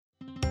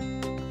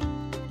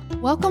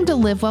Welcome to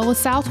Live Well with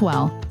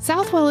Southwell.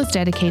 Southwell is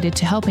dedicated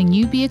to helping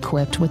you be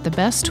equipped with the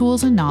best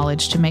tools and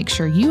knowledge to make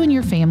sure you and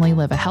your family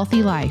live a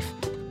healthy life.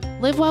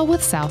 Live Well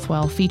with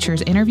Southwell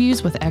features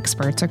interviews with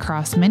experts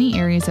across many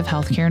areas of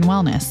healthcare and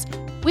wellness.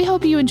 We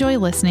hope you enjoy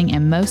listening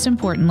and, most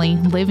importantly,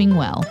 living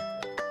well.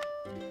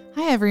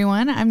 Hi,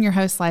 everyone. I'm your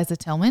host, Liza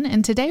Tillman,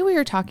 and today we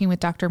are talking with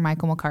Dr.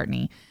 Michael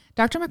McCartney.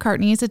 Dr.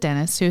 McCartney is a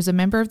dentist who is a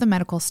member of the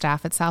medical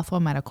staff at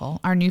Southwell Medical,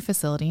 our new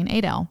facility in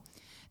Adel.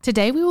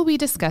 Today, we will be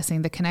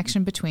discussing the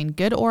connection between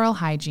good oral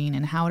hygiene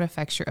and how it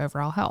affects your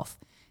overall health.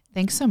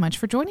 Thanks so much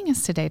for joining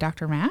us today,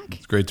 Dr. Mack.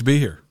 It's great to be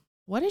here.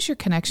 What is your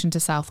connection to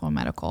Southwell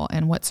Medical,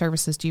 and what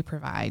services do you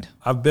provide?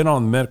 I've been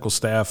on the medical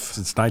staff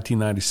since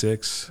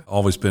 1996.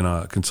 Always been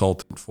a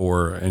consultant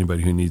for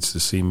anybody who needs to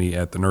see me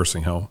at the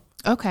nursing home.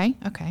 Okay.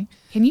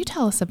 Can you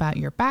tell us about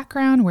your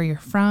background, where you're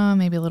from,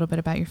 maybe a little bit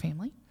about your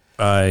family?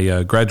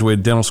 I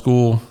graduated dental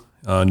school,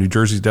 New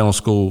Jersey's dental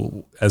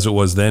school, as it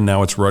was then.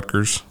 Now it's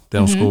Rutgers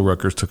Dental School.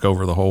 Rutgers took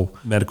over the whole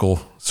medical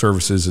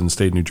services in the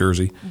state of New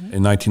Jersey.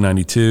 In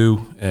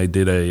 1992, I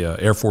did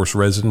a Air Force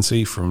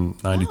residency from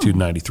 92 to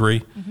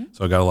 93.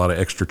 So I got a lot of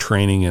extra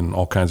training and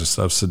all kinds of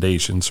stuff,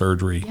 sedation,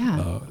 surgery.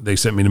 Yeah. They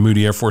sent me to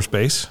Moody Air Force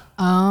Base.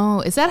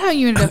 Oh, is that how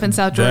you ended up in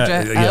South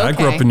Georgia? Yeah, I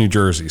grew up in New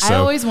Jersey. So I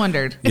always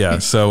wondered. Yeah,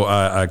 so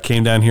I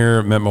came down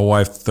here, met my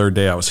wife the third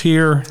day I was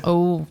here.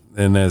 Oh.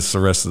 And that's the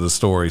rest of the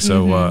story.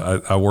 So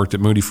I worked at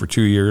Moody for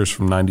 2 years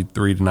from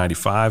 93 to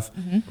 95.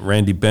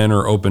 Randy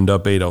Benner opened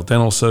up Adel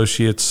Dental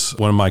Associates.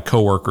 One of my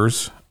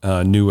coworkers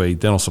knew a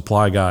dental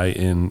supply guy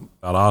in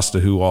Valdosta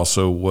who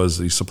also was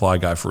the supply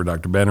guy for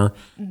Dr. Benner,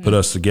 put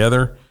us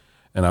together.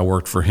 And I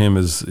worked for him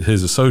as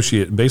his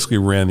associate, basically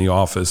ran the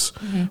office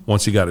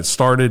once he got it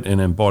started, and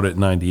then bought it in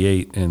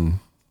 98, and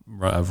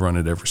I've run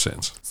it ever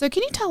since. So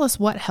can you tell us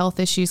what health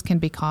issues can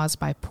be caused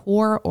by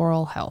poor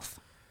oral health?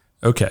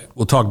 Okay,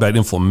 we'll talk about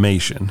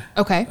inflammation.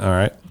 Okay. All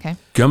right. Okay.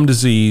 Gum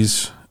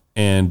disease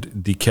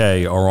and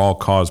decay are all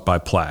caused by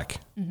plaque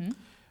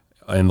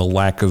and the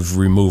lack of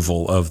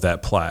removal of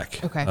that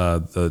plaque. Okay.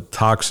 The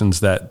toxins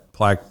that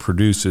plaque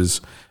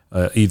produces,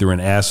 either an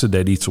acid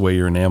that eats away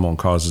your enamel and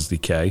causes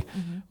decay,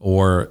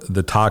 or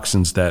the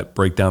toxins that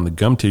break down the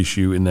gum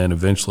tissue and then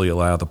eventually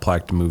allow the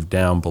plaque to move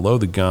down below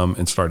the gum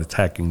and start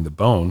attacking the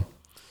bone.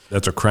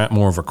 That's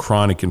more of a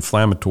chronic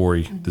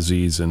inflammatory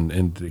disease,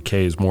 and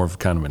decay is more of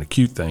kind of an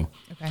acute thing.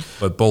 Okay.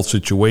 But both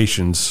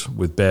situations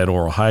with bad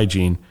oral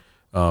hygiene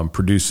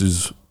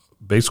produces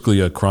basically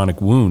a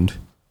chronic wound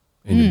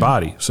in your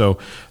body. So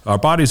our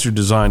bodies are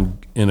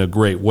designed in a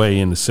great way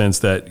in the sense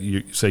that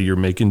you say you're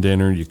making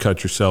dinner, you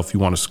cut yourself, you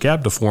want a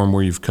scab to form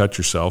where you've cut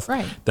yourself.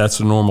 Right.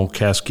 That's a normal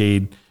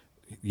cascade.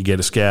 You get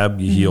a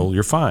scab, you heal,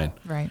 you're fine.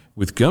 Right.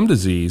 With gum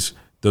disease,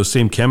 those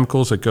same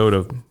chemicals that go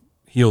to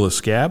heal a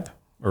scab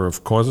or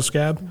cause a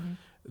scab,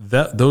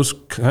 those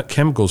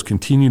chemicals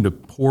continue to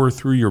pour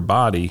through your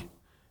body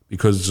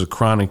because it's a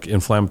chronic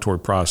inflammatory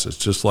process,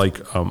 just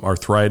like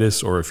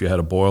arthritis, or if you had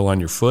a boil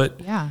on your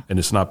foot and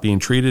it's not being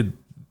treated,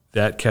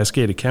 that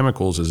cascade of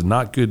chemicals is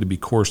not good to be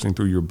coursing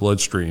through your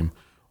bloodstream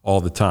all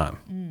the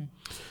time.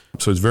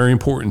 So it's very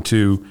important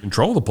to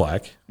control the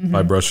plaque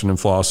by brushing and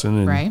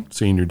flossing and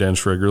seeing your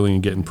dentist regularly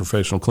and getting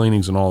professional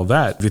cleanings and all of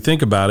that. If you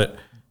think about it,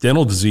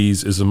 dental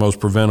disease is the most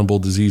preventable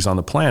disease on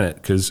the planet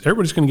because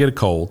everybody's going to get a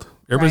cold.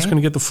 Everybody's going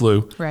to get the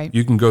flu. Right.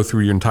 You can go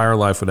through your entire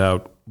life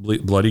without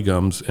bloody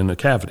gums in a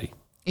cavity.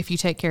 If you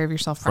take care of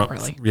yourself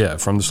properly.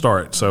 From the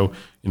start. So,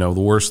 the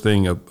worst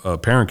thing a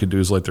parent could do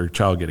is let their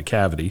child get a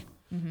cavity,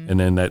 and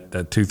then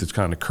that tooth is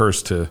kind of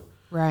cursed to,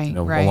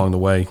 along the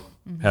way,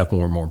 have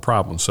more and more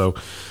problems. So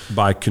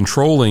by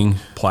controlling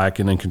plaque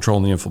and then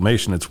controlling the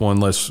inflammation, it's one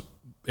less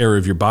area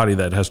of your body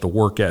that has to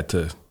work at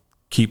to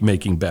keep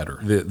making better.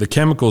 The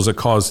chemicals that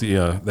cause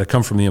that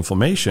come from the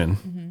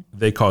inflammation,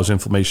 they cause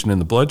inflammation in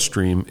the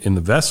bloodstream, in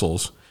the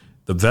vessels.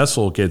 The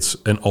vessel gets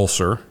an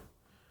ulcer,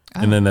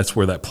 and then that's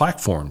where that plaque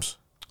forms.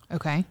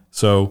 Okay.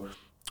 So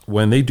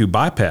when they do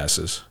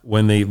bypasses,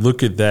 when they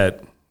look at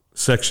that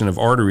section of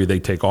artery they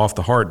take off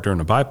the heart during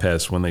a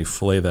bypass, when they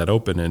fillet that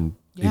open and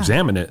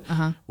examine it,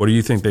 what do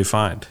you think they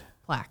find?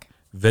 Plaque.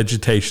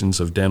 Vegetations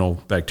of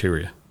dental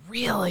bacteria.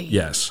 Really?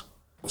 Yes.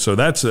 So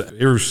that's an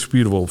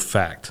irrefutable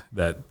fact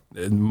that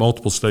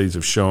multiple studies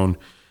have shown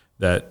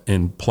that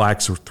in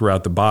plaques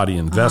throughout the body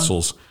and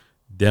vessels,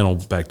 dental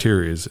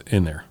bacteria is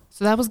in there.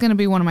 So that was going to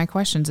be one of my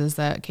questions, is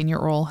that can your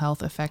oral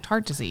health affect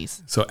heart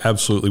disease? So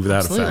absolutely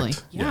without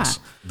effect. Yeah. Yes.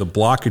 The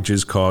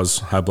blockages cause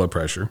high blood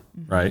pressure,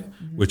 right?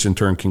 Which in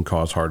turn can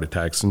cause heart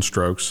attacks and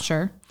strokes.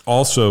 Sure.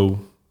 Also,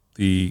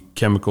 the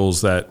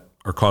chemicals that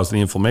are causing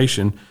the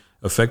inflammation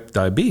affect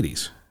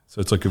diabetes. So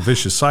it's like a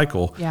vicious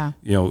cycle. Yeah.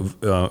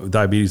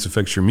 Diabetes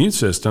affects your immune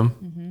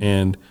system,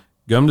 and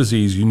gum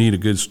disease, you need a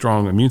good,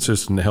 strong immune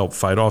system to help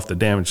fight off the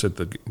damage that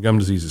the gum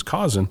disease is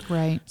causing.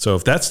 Right. So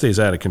if that stays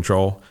out of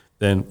control,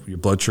 then your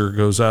blood sugar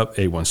goes up,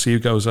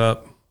 A1C goes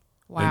up.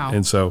 Wow.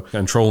 And so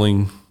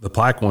controlling the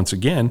plaque, once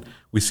again,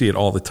 we see it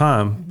all the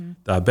time.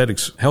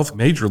 Diabetics' health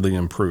majorly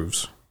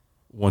improves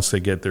once they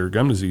get their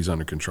gum disease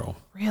under control.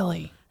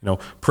 Really?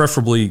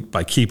 preferably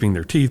by keeping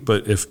their teeth.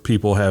 But if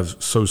people have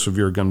so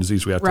severe gum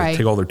disease, we have to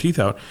take all their teeth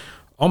out.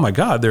 Oh my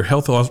God, their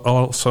health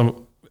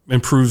also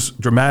improves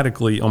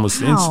dramatically,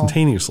 almost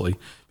instantaneously,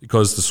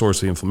 because the source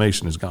of the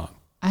inflammation is gone.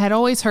 I had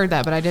always heard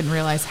that, but I didn't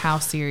realize how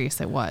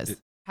serious it was.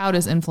 How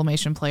does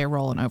inflammation play a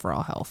role in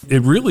overall health?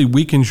 It really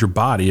weakens your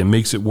body and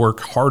makes it work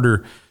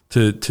harder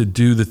to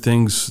do the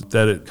things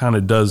that it kind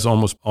of does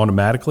almost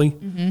automatically.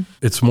 Mm-hmm.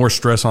 It's more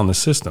stress on the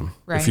system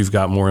if you've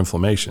got more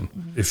inflammation.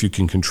 Mm-hmm. If you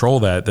can control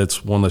that,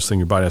 that's one less thing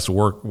your body has to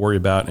worry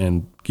about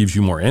and gives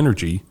you more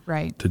energy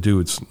to do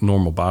its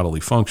normal bodily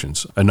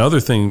functions. Another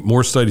thing,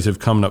 more studies have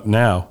come up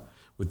now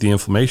with the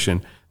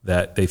inflammation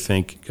that they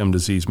think gum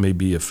disease may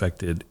be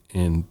affected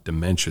in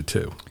dementia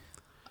too.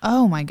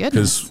 Oh my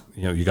goodness.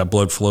 Because you got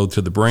blood flow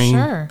to the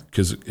brain.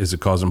 Because is it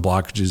causing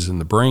blockages in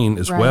the brain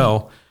as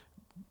well?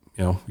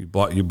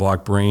 You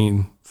block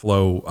brain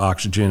flow,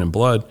 oxygen, and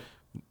blood.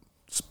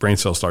 Brain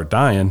cells start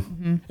dying.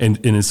 Mm-hmm. And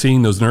in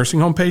seeing those nursing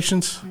home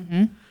patients,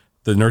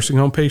 the nursing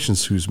home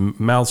patients whose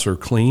mouths are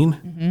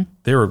clean,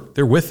 they're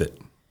with it.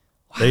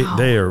 Wow.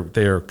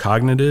 They are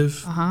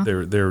cognitive.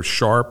 They're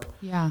sharp.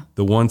 Yeah.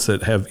 The ones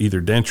that have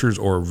either dentures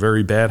or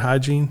very bad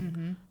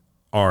hygiene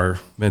are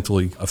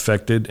mentally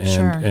affected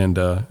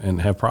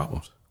and have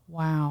problems.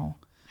 Wow.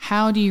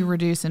 How do you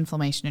reduce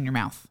inflammation in your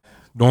mouth?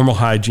 Normal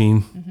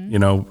hygiene,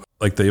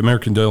 like the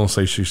American Dental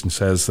Association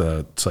says,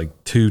 it's like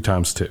 2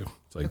 times 2.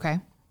 It's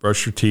like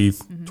brush your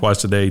teeth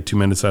twice a day, 2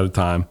 minutes at a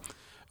time.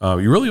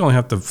 You really only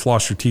have to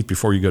floss your teeth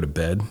before you go to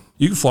bed.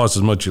 You can floss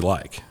as much as you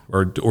like,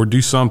 or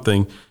do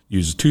something.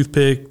 Use a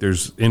toothpick.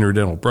 There's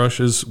interdental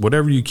brushes,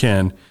 whatever you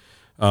can.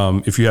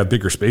 If you have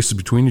bigger spaces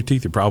between your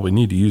teeth, you probably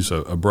need to use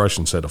a brush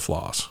instead of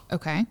floss.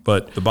 Okay.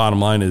 But the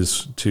bottom line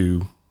is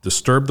to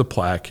disturb the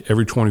plaque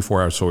every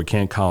 24 hours so it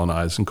can't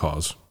colonize and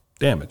cause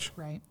damage.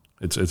 Right.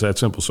 It's that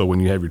simple. So when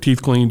you have your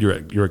teeth cleaned,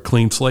 you're a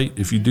clean slate.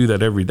 If you do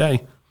that every day,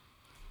 you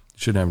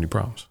shouldn't have any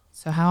problems.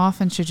 So how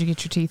often should you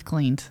get your teeth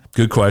cleaned?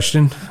 Good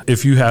question.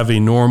 If you have a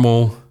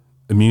normal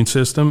immune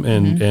system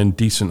and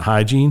decent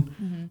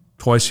hygiene,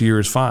 twice a year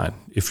is fine.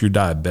 If you're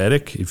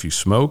diabetic, if you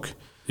smoke,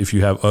 if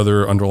you have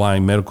other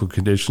underlying medical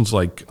conditions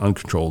like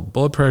uncontrolled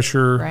blood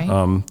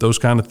pressure, those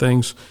kind of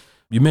things,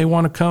 you may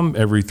want to come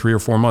every 3 or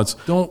 4 months.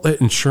 Don't let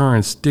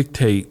insurance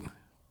dictate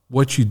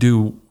what you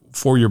do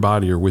for your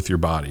body or with your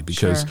body,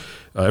 because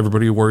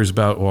everybody worries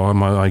about, I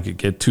might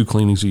get 2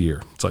 cleanings a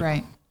year. It's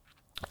like,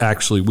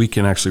 actually, we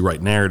can actually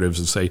write narratives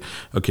and say,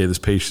 okay, this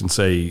patient's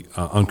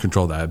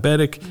uncontrolled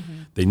diabetic.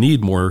 They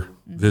need more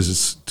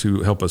visits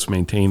to help us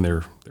maintain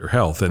their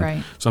health.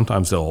 And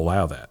sometimes they'll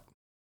allow that.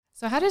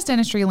 So how does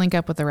dentistry link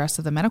up with the rest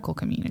of the medical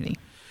community?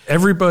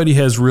 Everybody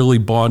has really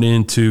bought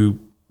into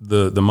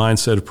the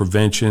mindset of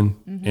prevention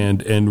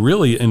and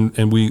really,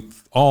 and we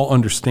all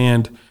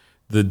understand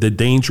the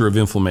danger of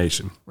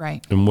inflammation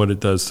and what it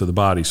does to the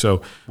body.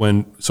 So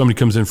when somebody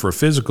comes in for a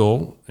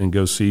physical and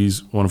goes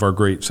sees one of our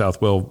great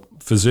Southwell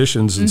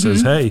physicians and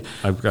says, hey,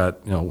 I've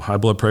got high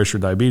blood pressure,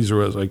 diabetes,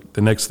 or like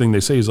the next thing they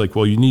say is like,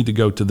 well, you need to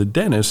go to the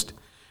dentist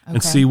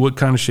and see what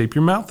kind of shape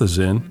your mouth is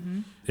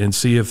in and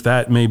see if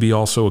that may be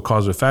also a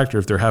causative factor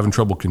if they're having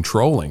trouble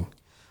controlling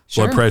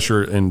blood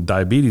pressure and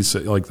diabetes,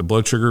 like the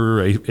blood sugar,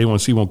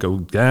 A1C won't go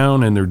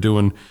down, and they're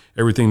doing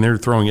everything. They're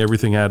throwing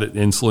everything at it,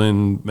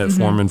 insulin,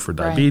 metformin for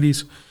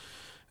diabetes.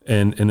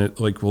 And it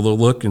like, well, they'll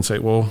look and say,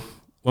 well,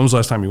 when was the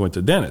last time you went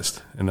to the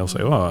dentist? And they'll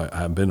say, oh, I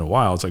haven't been in a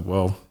while. It's like,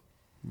 well,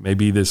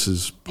 maybe this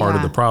is part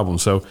of the problem.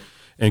 So,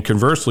 and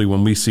conversely,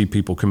 when we see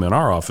people come in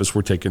our office,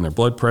 we're taking their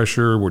blood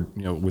pressure, we're,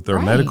 with their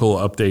medical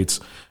updates,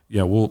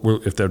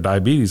 if they're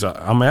diabetes,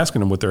 I'm asking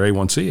them what their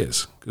A1C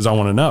is because I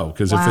want to know.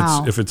 Because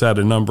if it's at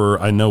a number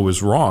I know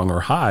is wrong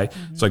or high,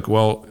 it's like,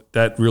 well,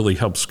 that really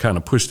helps kind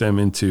of push them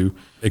into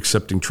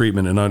accepting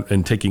treatment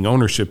and taking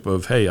ownership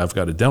of, hey, I've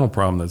got a dental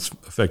problem that's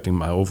affecting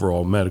my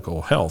overall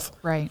medical health.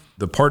 Right.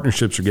 The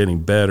partnerships are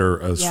getting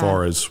better as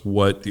far as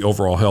what the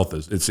overall health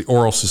is. It's the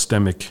oral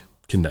systemic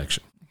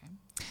connection. Okay.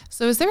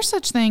 So is there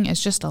such thing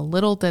as just a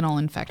little dental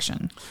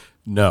infection?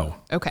 No.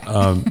 Okay.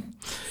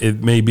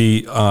 It may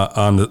be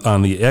on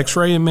the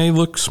X-ray. It may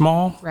look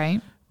small,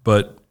 right?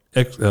 But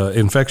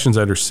infections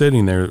that are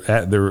sitting there,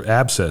 they're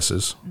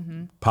abscesses,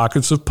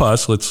 pockets of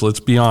pus.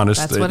 Let's be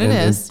honest. That's what it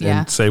is.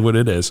 And say what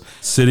it is.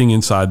 Sitting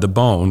inside the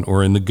bone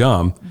or in the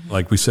gum,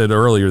 like we said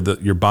earlier,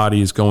 that your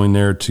body is going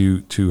there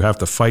to have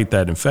to fight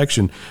that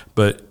infection.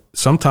 But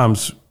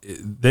sometimes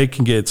they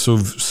can get so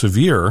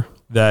severe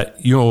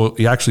that you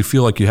actually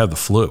feel like you have the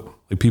flu.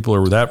 Like people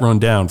are that run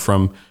down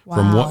from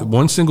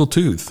one single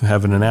tooth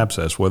having an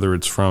abscess, whether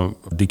it's from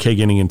decay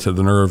getting into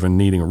the nerve and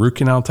needing a root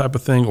canal type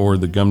of thing, or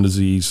the gum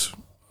disease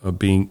of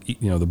being,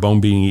 the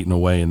bone being eaten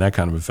away and that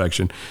kind of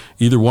infection.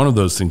 Either one of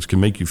those things can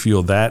make you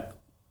feel that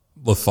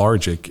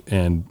lethargic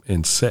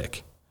and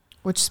sick.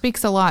 Which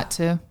speaks a lot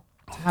to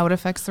how it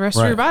affects the rest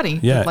of your body,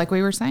 like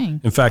we were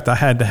saying. In fact, I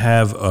had to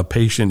have a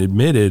patient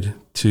admitted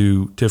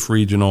to TIF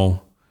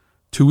Regional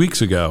 2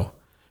 weeks ago.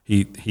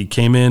 He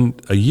came in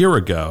a year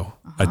ago.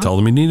 I told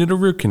him he needed a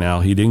root canal.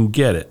 He didn't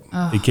get it.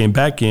 He came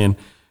back in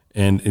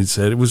and he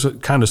said it was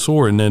kind of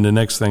sore. And then the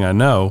next thing I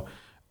know,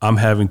 I'm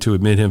having to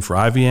admit him for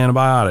IV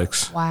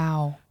antibiotics.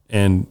 Wow.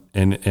 And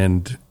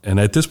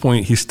at this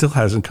point, he still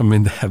hasn't come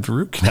in to have the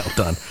root canal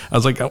done. I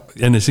was like,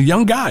 and it's a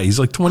young guy. He's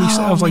like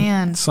 27. I was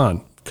like,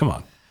 son, come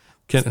on,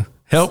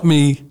 help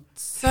me.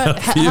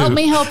 Help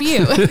me help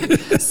you.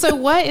 So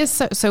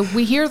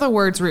we hear the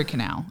words root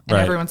canal, and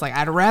everyone's like,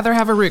 I'd rather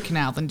have a root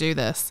canal than do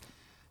this.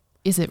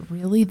 Is it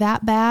really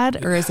that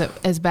bad, or is it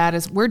as bad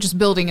as we're just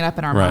building it up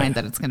in our mind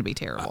that it's going to be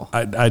terrible?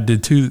 I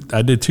did two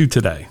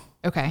today.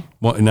 Okay.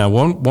 Well, now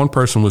one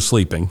person was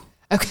sleeping.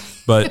 Okay.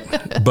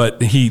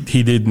 but he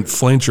didn't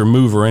flinch or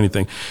move or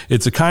anything.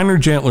 It's a kinder,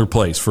 gentler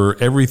place for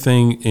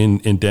everything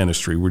in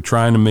dentistry. We're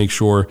trying to make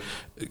sure,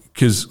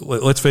 because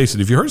let's face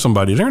it, if you hurt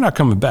somebody, they're not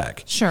coming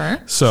back. Sure.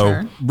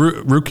 So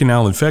root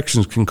canal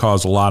infections can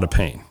cause a lot of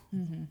pain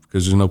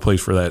because there's no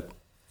place for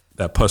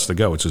that pus to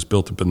go. It's just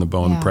built up in the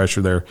bone,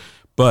 pressure there.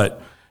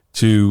 But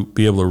to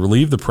be able to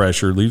relieve the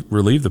pressure,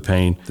 relieve the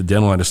pain, the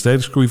dental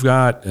anesthetics we've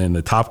got and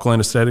the topical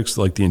anesthetics,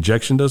 like the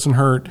injection doesn't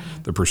hurt,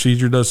 the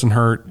procedure doesn't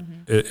hurt,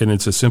 and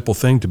it's a simple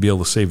thing to be able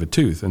to save a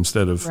tooth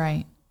instead of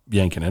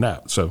yanking it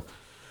out. So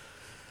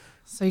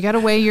you got to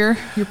weigh your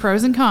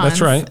pros and cons.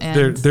 That's right.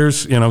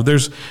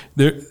 There's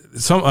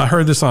some. I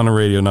heard this on the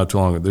radio not too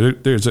long ago.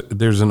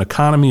 There's an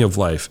economy of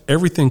life.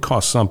 Everything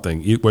costs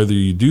something. Whether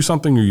you do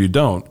something or you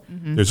don't,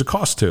 there's a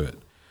cost to it.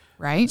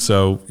 Right.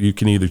 So you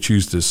can either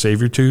choose to save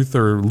your tooth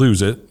or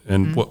lose it.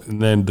 And,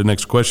 and then the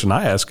next question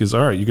I ask is,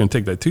 all right, you're going to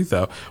take that tooth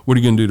out. What are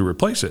you going to do to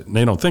replace it? And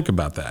they don't think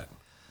about that.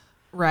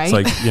 Right. It's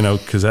like,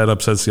 because that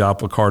upsets the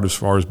apple cart as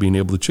far as being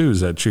able to chew.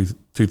 Is that tooth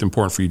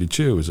important for you to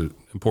chew? Is it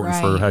important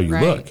for how you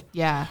look?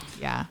 Yeah.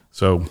 Yeah.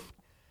 So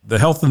the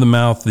health of the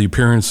mouth, the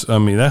appearance,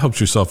 that helps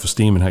your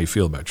self-esteem and how you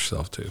feel about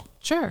yourself too.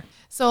 Sure.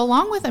 So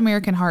along with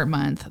American Heart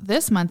Month,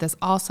 this month is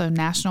also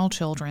National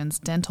Children's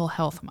Dental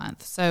Health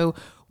Month. So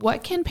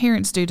what can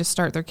parents do to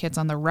start their kids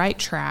on the right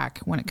track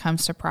when it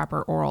comes to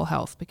proper oral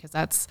health? Because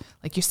that's,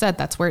 like you said,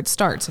 that's where it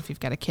starts. If you've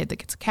got a kid that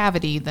gets a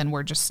cavity, then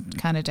we're just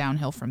kind of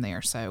downhill from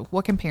there. So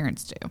what can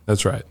parents do?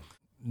 That's right.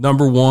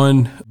 Number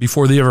one,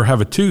 before they ever have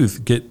a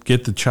tooth, get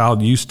the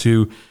child used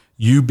to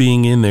you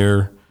being in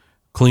there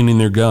cleaning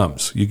their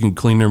gums. You can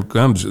clean their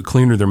gums. The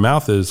cleaner their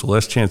mouth is, the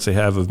less chance they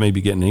have of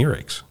maybe getting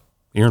earaches,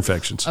 ear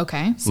infections.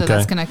 Okay, so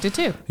that's connected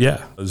too.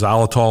 Yeah.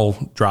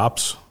 Xylitol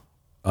drops.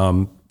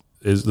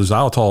 Is the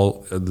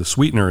xylitol, the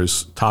sweetener,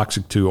 is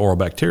toxic to oral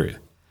bacteria.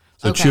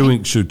 So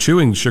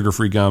chewing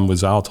sugar-free gum with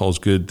xylitol is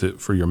good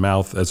for your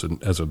mouth as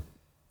an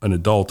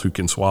adult who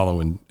can swallow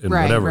and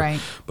whatever. Right.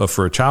 But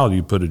for a child,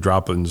 you put a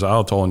drop of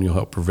xylitol and you'll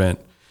help prevent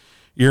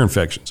ear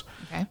infections.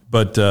 Okay.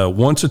 But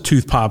once a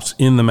tooth pops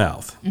in the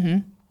mouth,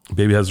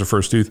 baby has their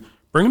first tooth,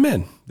 bring them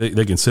in.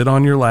 They can sit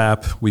on your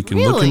lap. We can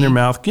look in their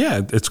mouth.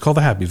 Yeah, it's called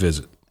a happy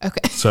visit.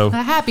 Okay. So a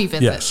happy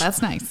visit. Yes.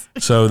 That's nice.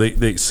 So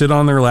they sit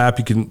on their lap.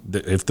 You can,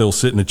 if they'll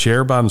sit in a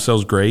chair by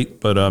themselves, great.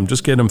 But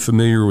just get them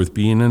familiar with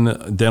being in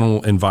a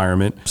dental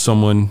environment.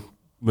 Someone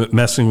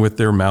messing with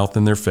their mouth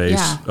and their face.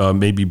 Yeah.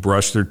 Maybe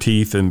brush their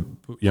teeth and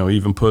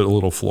even put a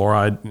little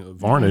fluoride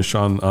varnish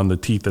on the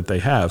teeth that they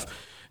have.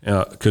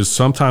 Because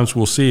sometimes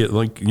we'll see it,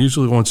 like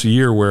usually once a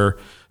year, where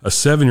a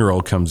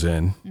 7-year-old comes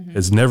in,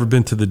 has never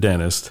been to the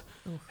dentist.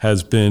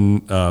 Has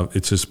been,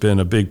 it's just been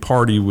a big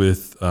party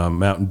with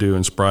Mountain Dew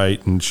and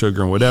Sprite and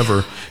sugar and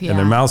whatever, and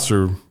their mouths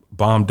are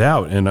bombed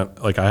out. And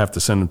I have to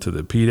send them to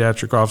the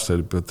pediatric office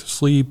to put to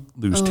sleep,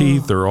 lose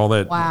teeth, or all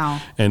that. Wow.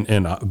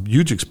 And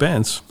huge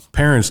expense.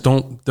 Parents,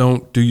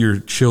 don't do your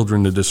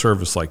children a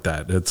disservice like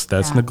that.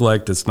 That's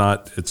neglect. It's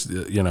not. It's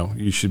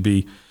you should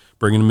be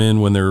bringing them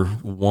in when they're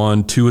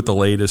 1, 2 at the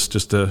latest,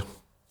 just to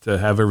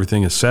have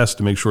everything assessed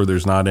to make sure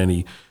there's not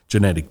any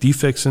genetic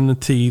defects in the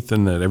teeth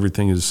and that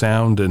everything is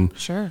sound. And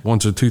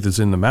once a tooth is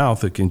in the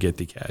mouth, it can get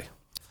decay.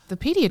 The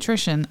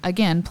pediatrician,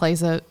 again,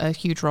 plays a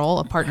huge role,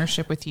 a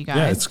partnership with you guys.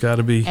 Yeah, it's got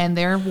to be. And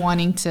they're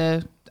wanting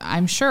to,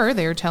 I'm sure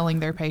they're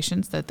telling their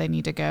patients that they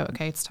need to go,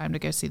 okay, it's time to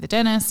go see the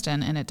dentist.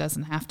 And it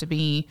doesn't have to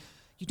be,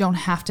 you don't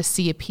have to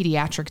see a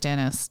pediatric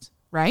dentist,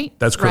 right?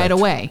 That's correct. Right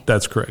away.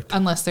 That's correct.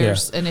 Unless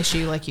there's an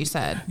issue, like you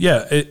said.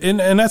 Yeah,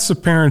 and that's the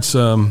parents'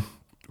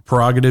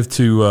 prerogative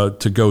to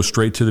go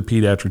straight to the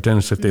pediatric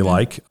dentist if they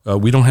like.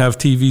 We don't have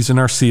TVs in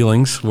our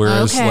ceilings,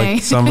 whereas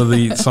like some of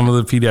the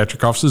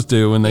pediatric offices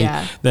do, and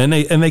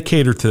they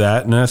cater to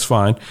that, and that's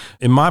fine.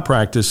 In my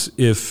practice,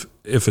 if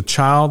a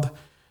child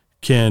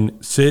can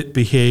sit,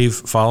 behave,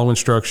 follow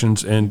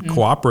instructions, and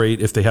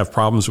cooperate, if they have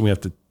problems and we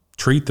have to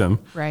treat them,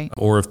 right,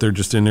 or if they're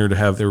just in there to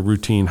have their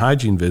routine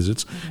hygiene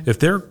visits, if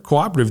they're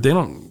cooperative, they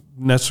don't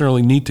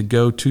necessarily need to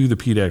go to the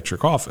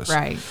pediatric office.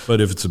 Right.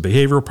 But if it's a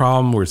behavioral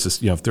problem where it's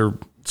just, if they're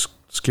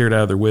scared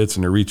out of their wits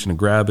and they're reaching and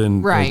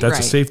grabbing, that's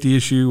a safety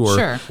issue,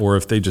 or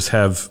if they just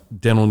have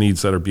dental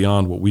needs that are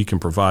beyond what we can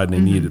provide and they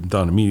need it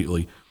done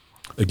immediately.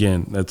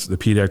 Again, that's the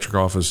pediatric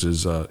office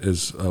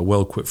is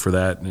well equipped for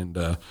that.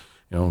 And,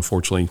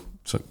 unfortunately,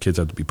 some kids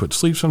have to be put to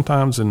sleep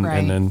sometimes and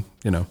then.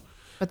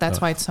 But that's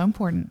why it's so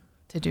important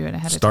to do it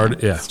ahead of time.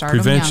 Yeah.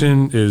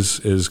 Prevention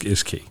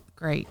is key.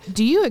 Great.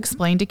 Do you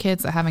explain to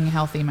kids that having a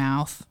healthy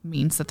mouth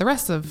means that the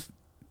rest of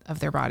of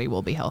their body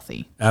will be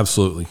healthy.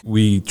 Absolutely.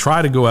 We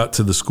try to go out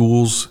to the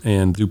schools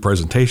and do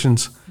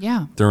presentations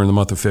during the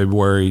month of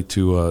February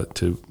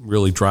to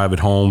really drive it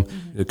home.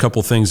 A couple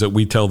of things that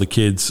we tell the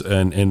kids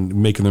and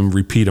making them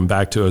repeat them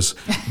back to us.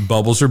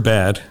 Bubbles are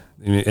bad.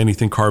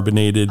 Anything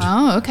carbonated.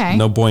 Oh, okay.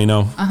 No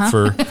bueno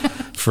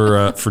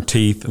for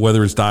teeth.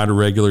 Whether it's diet or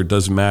regular, it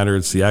doesn't matter.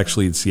 It's the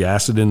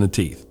acid in the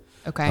teeth.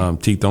 Okay.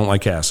 Teeth don't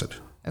like acid.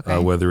 Okay.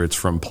 Whether it's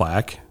from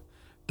plaque,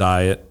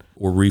 diet,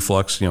 or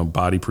reflux,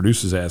 body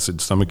produces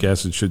acid. Stomach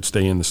acid should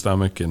stay in the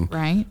stomach, and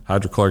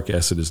hydrochloric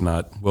acid is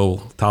not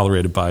well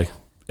tolerated by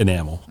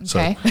enamel.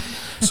 Okay.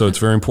 So it's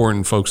very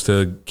important, folks,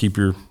 to keep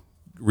your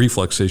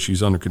reflux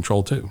issues under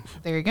control too.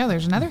 There you go.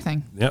 There's another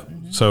thing. Yep.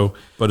 So,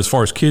 but as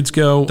far as kids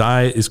go,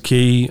 diet is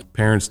key.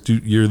 Parents,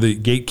 you're the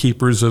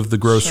gatekeepers of the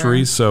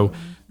groceries. So,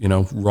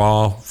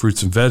 raw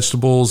fruits and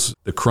vegetables,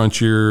 the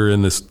crunchier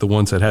and the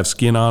ones that have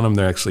skin on them,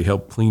 they actually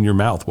help clean your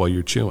mouth while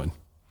you're chewing.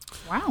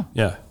 Wow.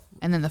 Yeah.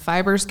 And then the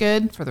fiber's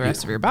good for the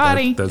rest of your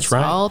body. That's right.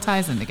 It all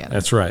ties in together.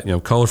 That's right.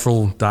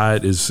 Colorful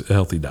diet is a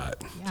healthy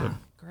diet. Yeah.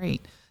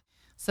 Great.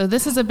 So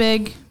this is a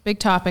big, big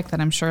topic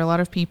that I'm sure a lot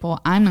of people,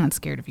 I'm not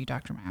scared of you,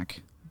 Dr.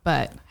 Mack,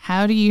 but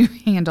how do you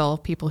handle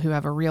people who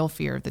have a real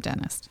fear of the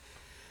dentist?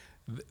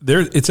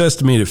 It's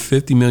estimated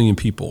 50 million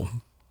people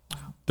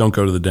don't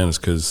go to the dentist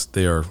because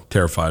they are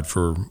terrified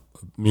for a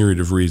myriad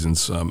of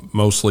reasons,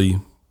 mostly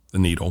the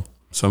needle.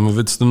 Some of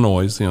it's the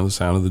noise, the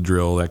sound of the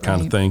drill, that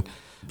kind of thing.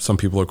 Some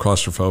people are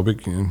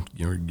claustrophobic.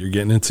 You're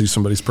getting into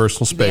somebody's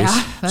personal space.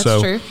 Yeah, that's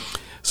true.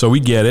 So we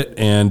get it.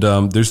 And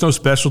there's no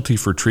specialty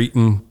for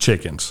treating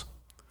chickens.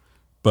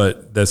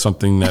 But that's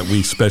something that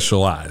we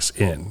specialize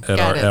in at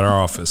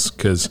our office,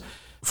 because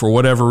for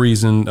whatever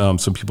reason,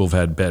 some people have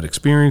had bad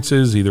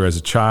experiences, either as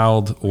a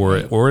child or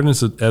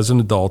as an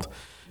adult,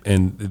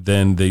 and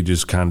then they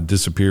just kind of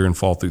disappear and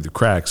fall through the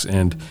cracks.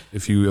 And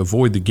if you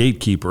avoid the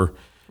gatekeeper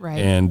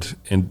and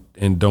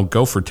don't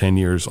go for 10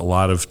 years, a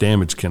lot of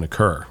damage can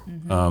occur,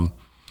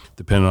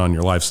 depending on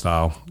your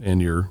lifestyle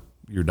and your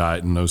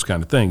diet and those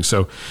kind of things.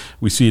 So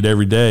we see it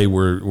every day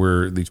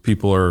where these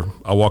people are,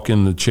 I walk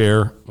in the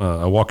chair,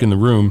 I walk in the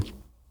room,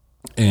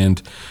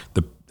 and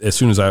as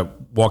soon as I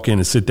walk in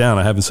and sit down,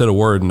 I haven't said a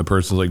word, and the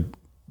person's like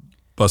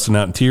busting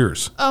out in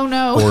tears. Oh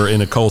no. Or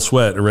in a cold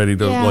sweat, ready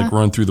to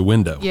run through the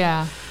window.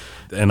 Yeah.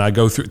 And I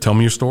go through, tell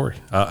me your story.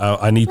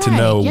 I need to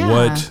know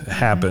what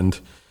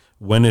happened,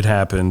 when it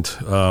happened,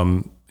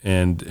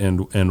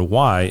 and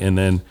why, and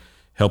then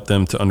help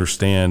them to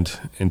understand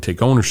and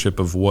take ownership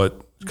of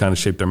what kind of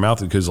shaped their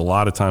mouth, because a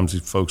lot of times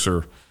these folks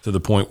are to the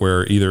point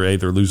where either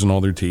they're losing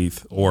all their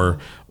teeth, or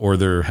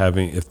they're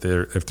having, if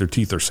their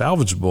teeth are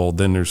salvageable,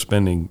 then they're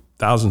spending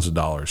thousands of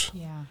dollars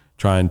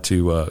trying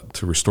to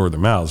restore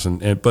their mouths.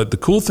 But the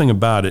cool thing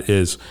about it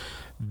is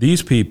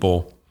these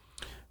people,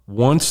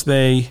 once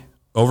they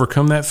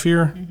overcome that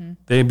fear,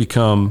 they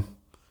become,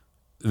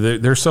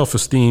 their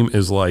self-esteem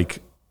is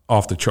like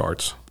off the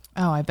charts.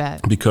 Oh, I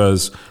bet.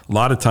 Because a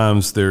lot of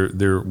times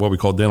they're what we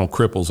call dental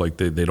cripples. Like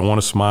they don't want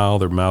to smile,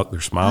 their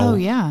smile. Oh,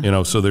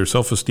 yeah. So their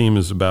self-esteem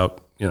is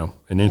about,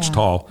 an inch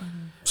tall.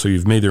 So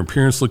you've made their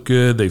appearance look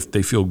good.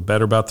 They feel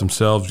better about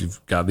themselves.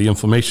 You've got the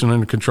inflammation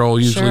under control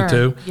usually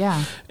too.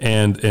 Yeah.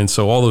 And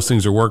so all those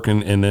things are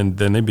working, and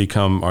then they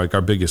become like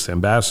our biggest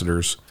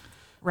ambassadors.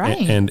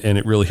 Right. And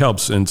it really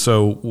helps. And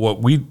so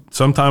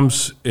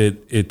sometimes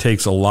it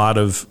takes a lot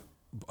of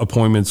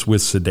appointments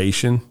with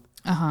sedation.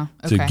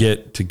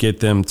 Okay. to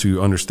get them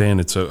to understand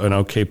it's an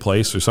okay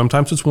place. Or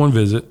sometimes it's one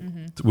visit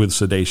with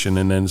sedation,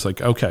 and then it's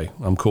like, okay,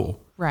 I'm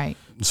cool. Right.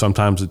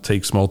 Sometimes it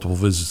takes multiple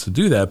visits to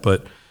do that,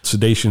 but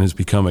sedation has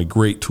become a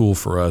great tool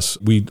for us.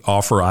 We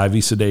offer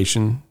IV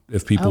sedation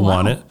if people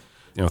want it.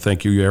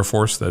 Thank you, Air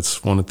Force.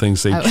 That's one of the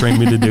things they trained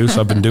me to do.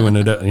 So I've been doing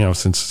it,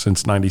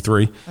 since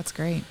 93. That's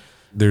great.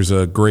 There's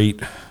a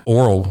great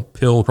oral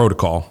pill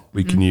protocol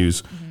we can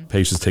use.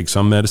 Patients take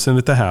some medicine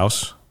at the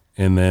house,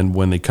 and then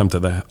when they come to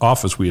the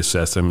office, we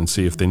assess them and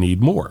see if they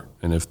need more.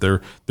 And if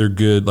they're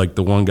good, like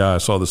the one guy I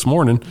saw this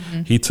morning,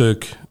 he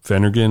took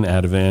Phenergan,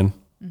 Ativan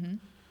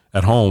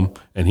at home,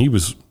 and he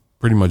was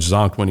pretty much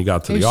zonked when he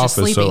got to the office.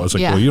 Sleepy. So I was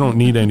like, well, you don't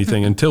need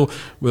anything until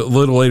a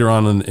little later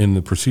on in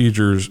the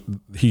procedures,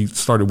 he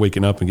started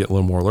waking up and getting a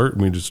little more alert,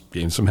 and we just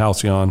gave him some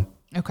Halcyon.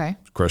 Okay.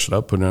 Crush it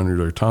up, put it under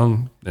their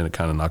tongue, and it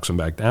kind of knocks them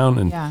back down.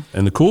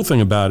 And the cool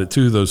thing about it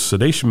too, those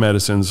sedation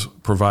medicines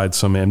provide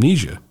some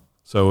amnesia.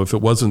 So if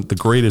it wasn't the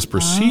greatest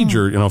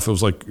procedure, if it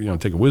was like,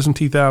 take a wisdom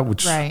teeth out,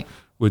 which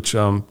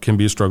can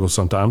be a struggle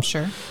sometimes.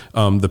 Sure.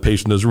 The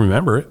patient doesn't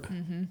remember it,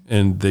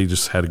 and they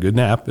just had a good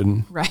nap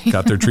and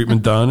got their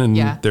treatment done,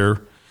 and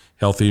they're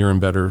healthier and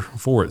better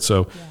for it.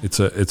 So it's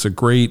a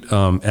great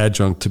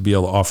adjunct to be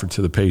able to offer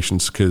to the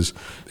patients, because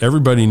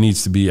everybody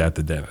needs to be at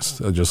the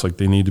dentist, just like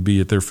they need to be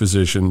at their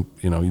physician.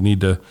 You need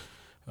to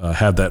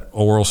have that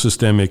oral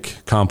systemic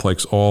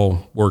complex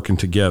all working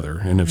together.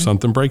 And if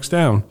something breaks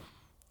down,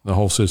 the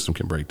whole system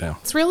can break down.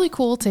 It's really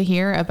cool to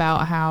hear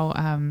about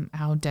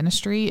how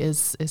dentistry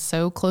is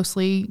so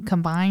closely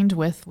combined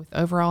with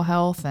overall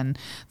health and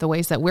the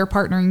ways that we're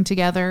partnering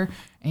together.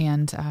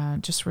 And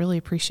just really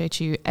appreciate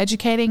you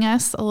educating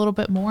us a little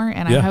bit more.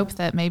 And I hope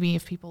that maybe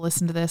if people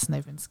listen to this and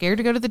they've been scared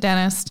to go to the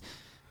dentist,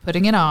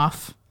 putting it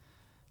off,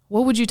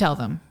 what would you tell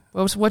them?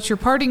 What's your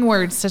parting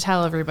words to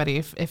tell everybody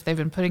if they've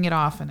been putting it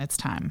off and it's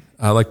time?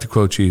 I like to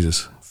quote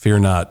Jesus, fear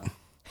not.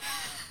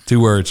 2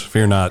 words,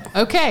 fear not.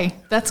 Okay,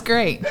 that's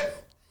great.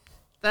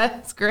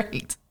 That's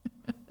great.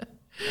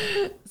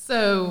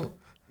 So,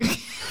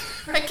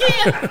 I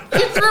can't.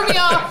 You threw me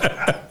off.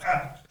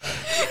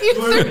 You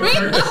threw me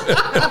off.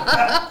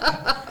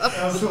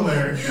 That was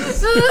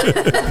hilarious.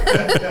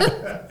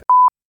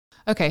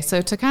 Okay,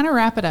 so to kind of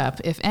wrap it up,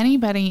 if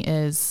anybody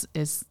is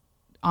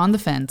on the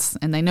fence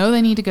and they know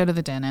they need to go to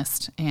the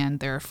dentist and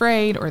they're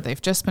afraid or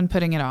they've just been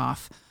putting it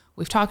off,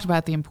 we've talked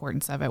about the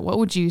importance of it. What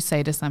would you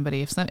say to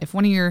somebody if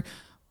one of your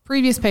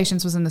previous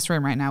patients was in this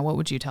room right now? What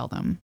would you tell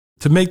them?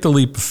 To make the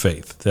leap of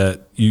faith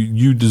that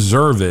you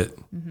deserve it,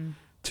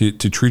 to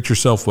treat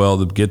yourself well,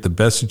 to get the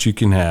best that you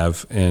can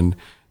have, and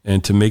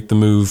to make the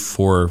move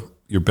for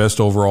your best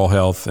overall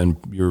health, and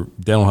your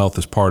dental health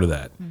is part of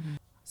that.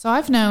 So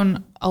I've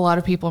known a lot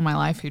of people in my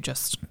life who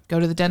just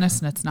go to the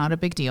dentist and it's not a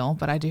big deal,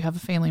 but I do have a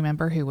family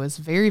member who was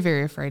very,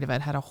 very afraid of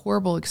it, had a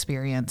horrible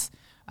experience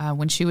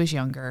when she was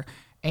younger,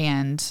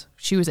 and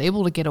she was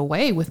able to get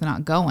away with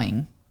not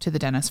going to the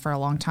dentist for a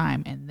long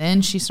time. And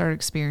then she started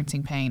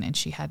experiencing pain and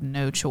she had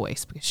no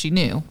choice because she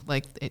knew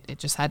like it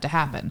just had to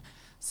happen.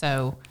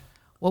 So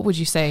what would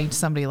you say to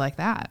somebody like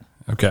that?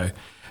 Okay.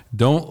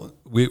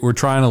 We're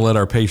trying to let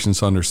our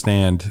patients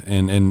understand,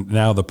 and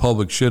now the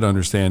public should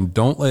understand,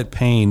 don't let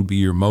pain be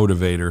your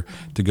motivator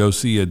to go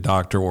see a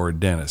doctor or a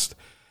dentist.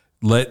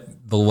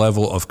 Let the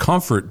level of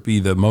comfort be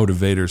the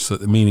motivator, so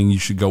meaning you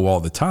should go all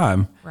the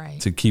time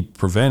to keep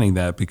preventing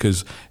that,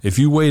 because if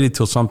you waited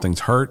till something's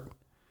hurt,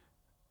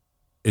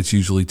 it's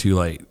usually too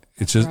late.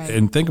 It's just,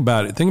 and think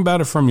about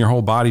it from your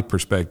whole body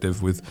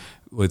perspective with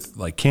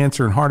like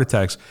cancer and heart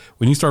attacks.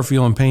 When you start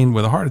feeling pain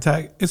with a heart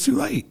attack, it's too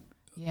late.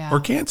 Yeah,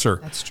 or cancer.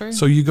 That's true.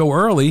 So you go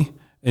early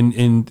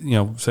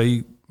and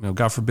say,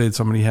 God forbid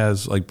somebody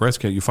has like breast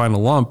cancer, you find a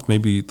lump,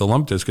 maybe the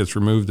lump just gets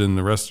removed and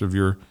the rest of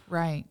your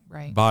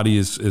body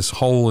is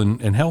whole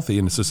and healthy.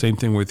 And it's the same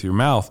thing with your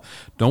mouth.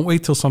 Don't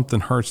wait till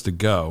something hurts to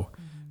go.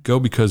 Go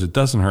because it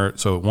doesn't hurt,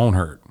 so it won't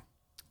hurt.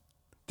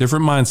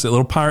 Different mindset,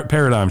 little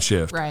paradigm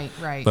shift. Right.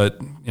 But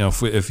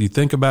if you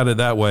think about it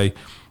that way,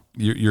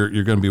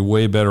 you're going to be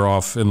way better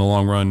off in the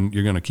long run.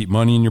 You're going to keep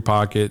money in your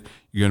pocket.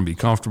 You're going to be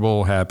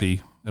comfortable,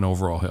 happy, and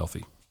overall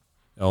healthy.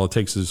 All it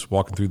takes is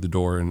walking through the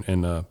door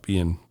and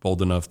being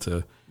bold enough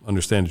to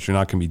understand that you're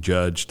not going to be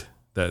judged.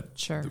 That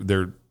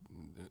they're,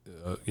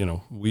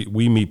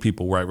 we meet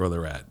people right where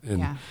they're at,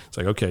 and it's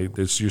like, okay,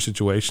 this is your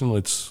situation.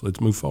 Let's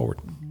move forward.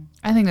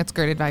 I think that's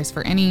great advice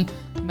for any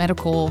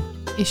medical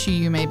issue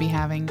you may be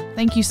having.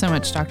 Thank you so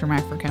much, Dr.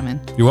 Mack, for coming.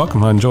 You're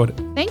welcome. I enjoyed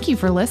it. Thank you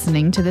for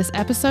listening to this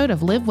episode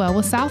of Live Well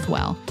with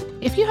Southwell.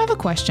 If you have a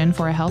question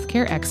for a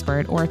healthcare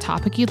expert or a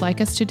topic you'd like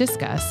us to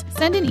discuss,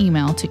 send an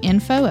email to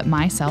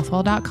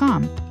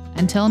info@mysouthwell.com.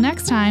 Until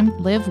next time,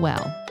 live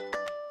well.